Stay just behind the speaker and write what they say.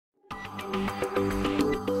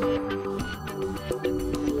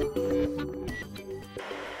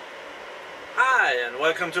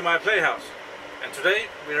welcome to my PlayHouse. And today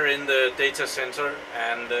we're in the data center,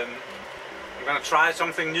 and I'm gonna try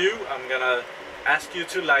something new. I'm gonna ask you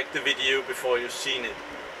to like the video before you've seen it.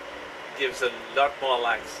 It gives a lot more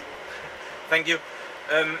likes. Thank you.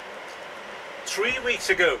 3 weeks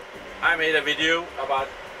ago I made a video about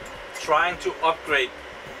trying to upgrade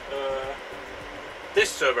this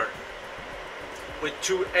server with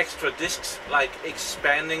 2 extra disks, like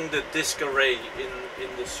expanding the disk array in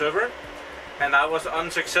the server, and I was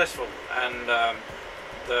unsuccessful. And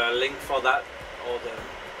the link for that, or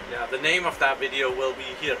the name of that video will be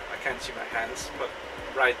here. I can't see my hands, but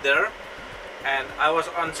right there. And I was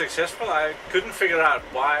unsuccessful. I couldn't figure out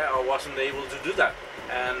why I wasn't able to do that.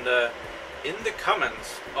 And in the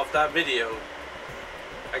comments of that video,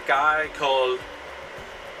 a guy called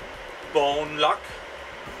Bone Lock,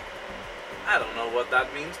 I don't know what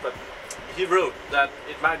that means, but he wrote that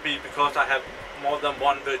it might be because I have more than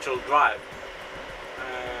one virtual drive.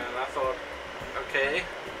 And I thought, okay,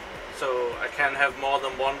 so I can have more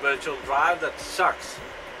than one virtual drive? That sucks.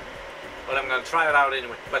 But I'm gonna try it out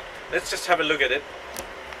anyway. But let's just have a look at it.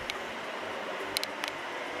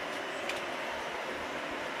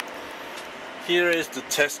 Here is the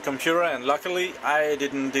test computer, and luckily I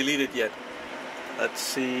didn't delete it yet. Let's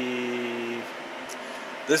see.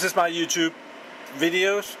 This is my YouTube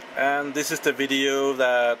videos, and this is the video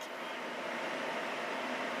that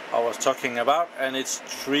I was talking about, and it's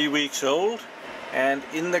 3 weeks old. And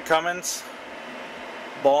in the comments,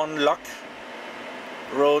 Born Luck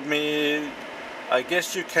wrote me, I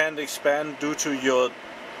guess you can't expand due to your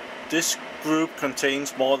disk group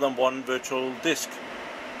contains more than one virtual disk.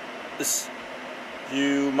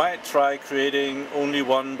 You might try creating only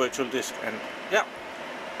one virtual disk. And yeah,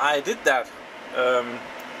 I did that.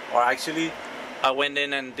 Or actually, I went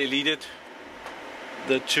in and deleted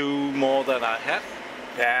the 2 more that I had.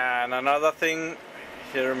 Yeah, and another thing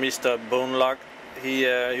here, Mr. Bone Lock, he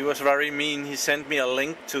was very mean. He sent me a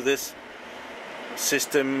link to this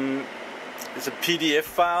system. It's a PDF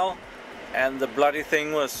file, and the bloody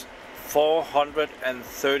thing was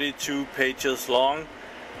 432 pages long,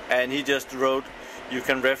 and he just wrote, you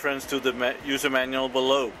can reference to the user manual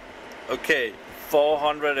below. Okay,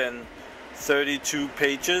 432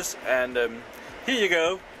 pages, and here you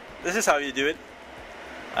go. This is how you do it.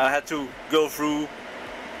 I had to go through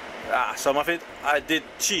some of it. I did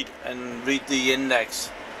cheat and read the index.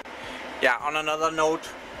 Yeah, on another note,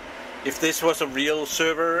 if this was a real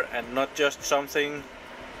server and not just something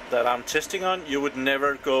that I'm testing on, you would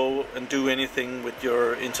never go and do anything with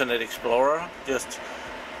your Internet Explorer. Just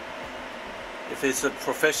if it's a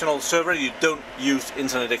professional server, you don't use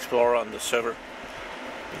Internet Explorer on the server.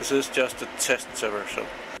 This is just a test server. So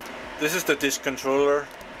this is the disk controller,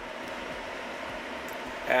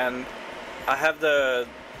 and I have the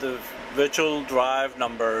virtual drive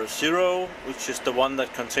number 0, which is the one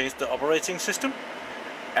that contains the operating system,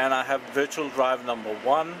 and I have virtual drive number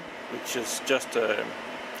 1, which is just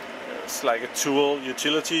it's like a tool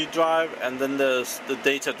utility drive, and then there's the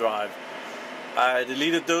data drive. I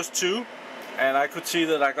deleted those 2, and I could see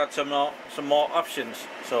that I got some more options,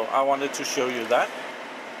 so I wanted to show you that.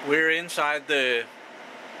 We're inside the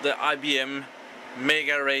IBM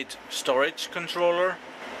Mega RAID storage controller.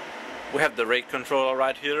 We have the RAID controller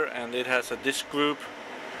right here, and it has a disk group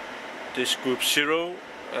 0.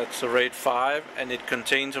 That's a RAID 5, and it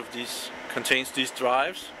contains these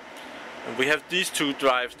drives. And we have these 2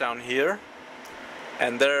 drives down here,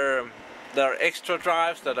 and there are extra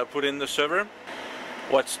drives that are put in the server.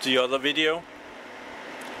 Watch the other video.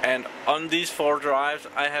 And on these 4 drives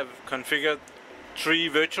I have configured 3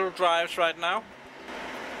 virtual drives right now.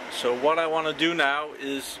 So what I want to do now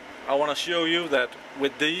is I want to show you that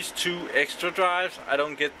with these 2 extra drives I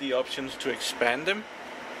don't get the options to expand them.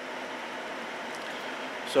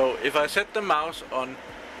 So if I set the mouse on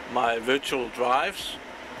my virtual drives,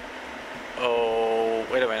 oh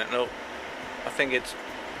wait a minute, no, I think it's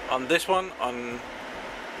on this one, on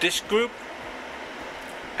disk group,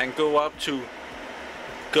 and go up to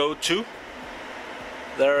go to,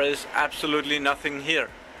 there is absolutely nothing here.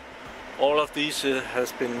 All of these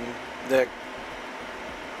has been there.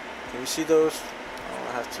 Can you see those? Oh,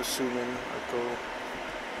 I have to zoom in. I'll go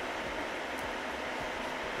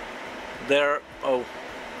there. Oh,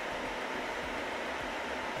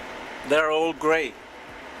 they're all gray.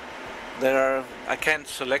 I can't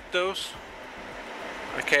select those.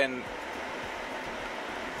 I can't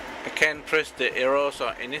press the arrows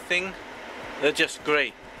or anything. They're just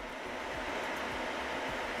gray.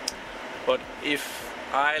 But if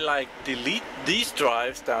I delete these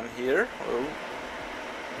drives down here,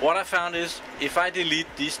 what I found is if I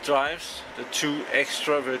delete these drives, the 2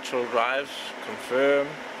 extra virtual drives, confirm,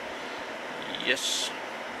 yes.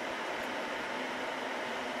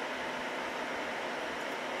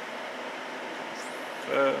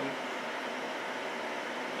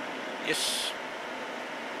 Yes.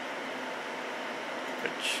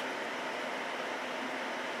 Which?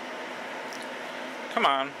 Come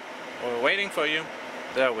on, we're waiting for you.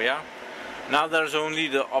 There we are. Now there's only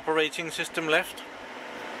the operating system left.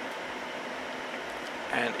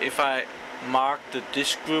 And if I mark the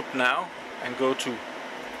disk group now and go to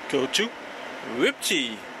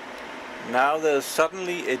whoopty, now there's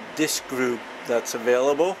suddenly a disk group that's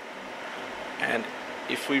available. And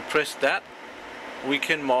if we press that, we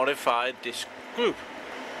can modify disk group.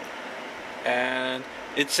 And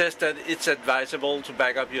it says that it's advisable to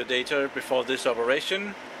back up your data before this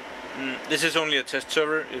operation. This is only a test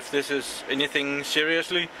server. If this is anything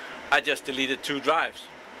seriously, I just deleted 2 drives.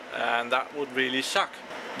 And that would really suck.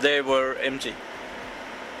 They were empty.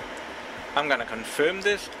 I'm gonna confirm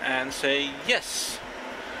this and say yes.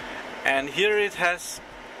 And here it has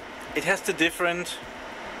the different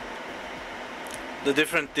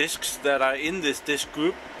disks that are in this disk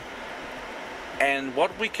group. And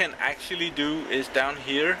what we can actually do is down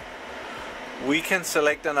here we can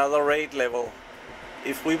select another RAID level.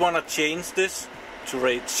 If we want to change this to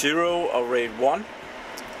RAID 0 or RAID 1,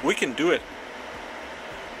 we can do it.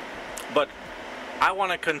 But I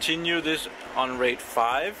want to continue this on RAID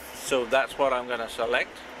 5, so that's what I'm going to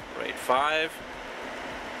select, RAID 5.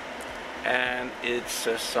 And it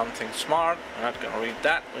says something smart. I'm not going to read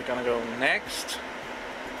that. We're going to go next.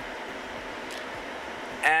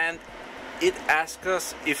 And it asks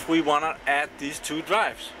us if we want to add these 2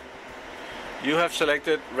 drives. You have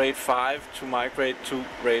selected RAID 5 to migrate to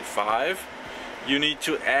RAID 5. You need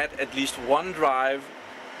to add at least 1 drive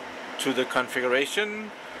to the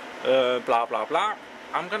configuration, blah blah blah.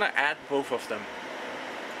 I'm gonna add both of them.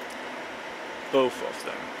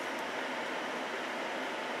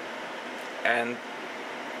 And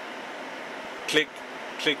click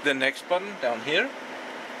the next button down here.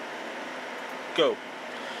 Go.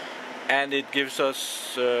 And it gives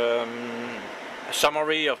us a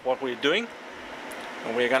summary of what we're doing.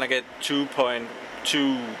 And we're gonna get 2.269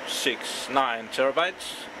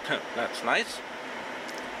 terabytes. That's nice.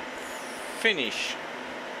 Finish.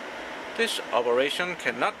 This operation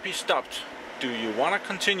cannot be stopped. Do you wanna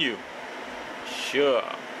continue? Sure.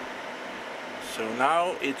 So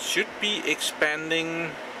now it should be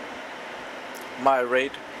expanding my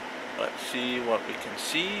RAID. Let's see what we can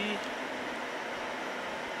see.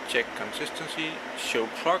 Check consistency, show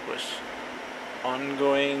progress,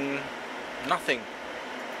 ongoing, nothing.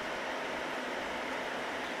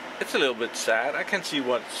 It's a little bit sad. I can see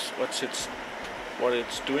what it's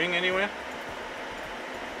doing anyway.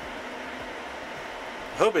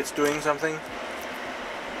 Hope it's doing something.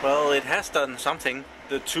 Well, it has done something.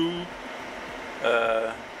 The 2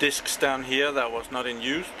 disks down here that was not in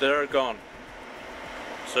use, they're gone.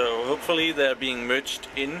 So hopefully they're being merged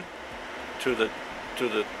in to the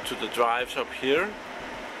drives up here,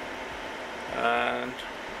 and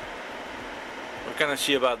we're gonna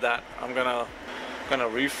see about that. I'm gonna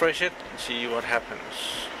refresh it and see what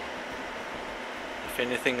happens, if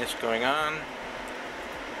anything is going on.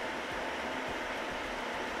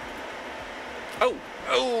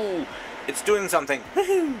 Oh, it's doing something.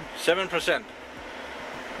 7%.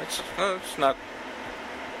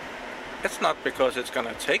 It's not because it's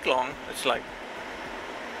gonna take long. It's like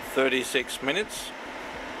 36 minutes.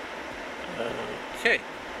 Okay,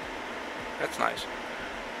 that's nice.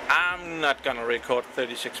 I'm not gonna record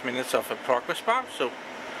 36 minutes of a progress bar, so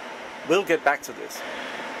we'll get back to this.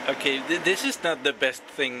 Okay, this is not the best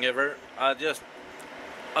thing ever.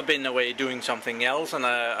 I've been away doing something else, and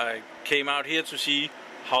I came out here to see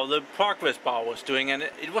how the progress bar was doing, and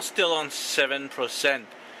it was still on 7%,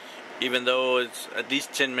 even though it's at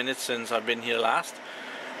least 10 minutes since I've been here last.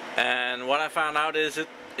 And what I found out is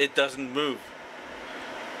it doesn't move.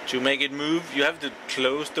 To make it move, you have to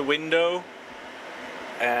close the window,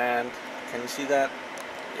 and can you see that?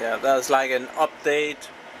 Yeah, that's like an update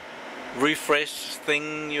refresh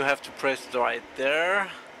thing. You have to press right there,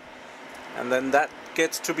 and then that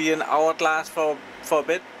gets to be an hourglass for a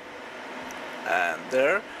bit, and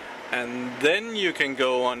there, and then you can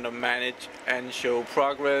go on to manage and show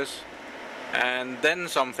progress, and then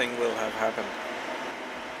something will have happened.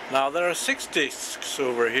 Now there are 6 disks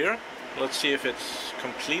over here. Let's see if it's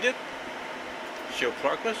completed. Show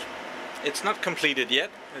progress. It's not completed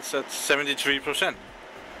yet. It's at 73%.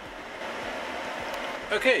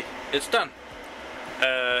 Okay, it's done.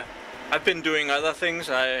 I've been doing other things.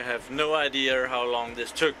 I have no idea how long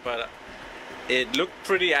this took, but it looked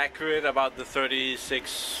pretty accurate, about the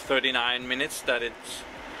 39 minutes that it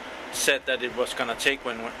said that it was gonna take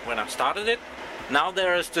when I started it. Now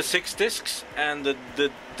there is the 6 disks, and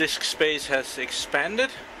the disk space has expanded,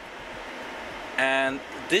 and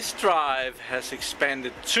this drive has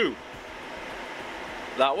expanded too.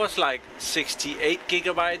 That was like 68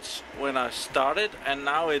 gigabytes when I started, and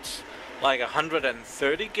now it's like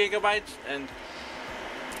 130 gigabytes. And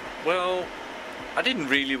well, I didn't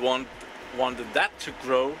really wanted that to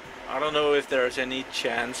grow. I don't know if there's any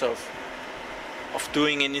chance of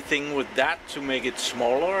doing anything with that to make it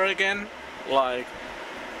smaller again. Like,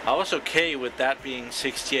 I was okay with that being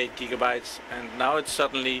 68 gigabytes, and now it's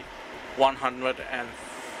suddenly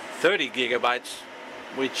 130 gigabytes,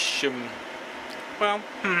 which well,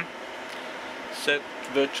 set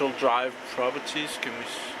virtual drive properties.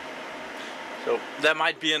 So there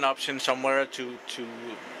might be an option somewhere to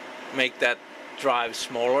make that drive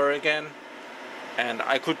smaller again, and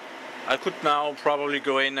I could now probably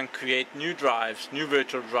go in and create new drives, new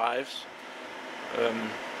virtual drives.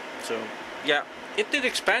 So yeah, it did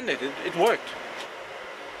expand it. It worked.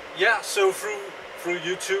 Yeah, so through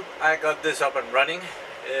YouTube I got this up and running.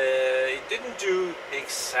 It didn't do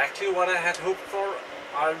exactly what I had hoped for.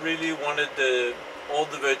 I really wanted all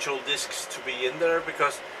the virtual disks to be in there,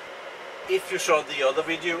 because if you saw the other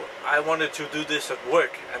video, I wanted to do this at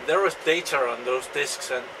work, and there was data on those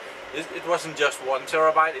disks, and it wasn't just 1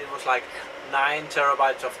 terabyte, it was like 9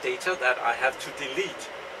 terabytes of data that I have to delete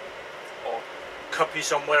or copy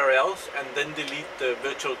somewhere else, and then delete the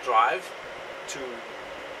virtual drive to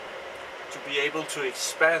be able to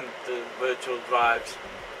expand the virtual drives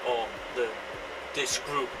or the disk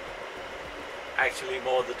group. Actually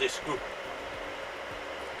more the disk group.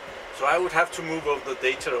 So I would have to move all the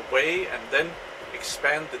data away and then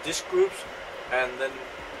expand the disk groups, and then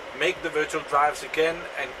make the virtual drives again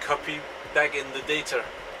and copy back in the data.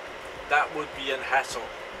 That would be a hassle.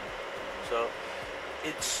 So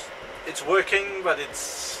it's working, but it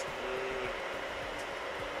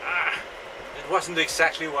wasn't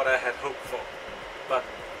exactly what I had hoped for, but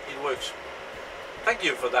it works. Thank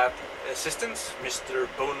you for that assistance, Mr.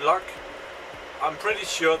 Bonelock. I'm pretty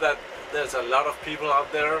sure that there's a lot of people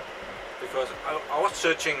out there, because I was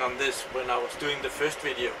searching on this when I was doing the first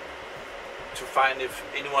video to find if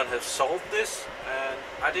anyone has solved this, and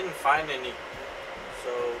I didn't find any.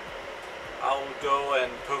 So I'll go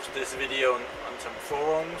and post this video on some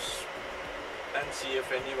forums and see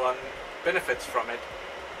if anyone benefits from it.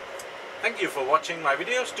 Thank you for watching my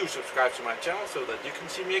videos. Do subscribe to my channel so that you can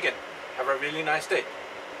see me again. Have a really nice day.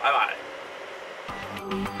 Bye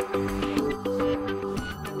bye.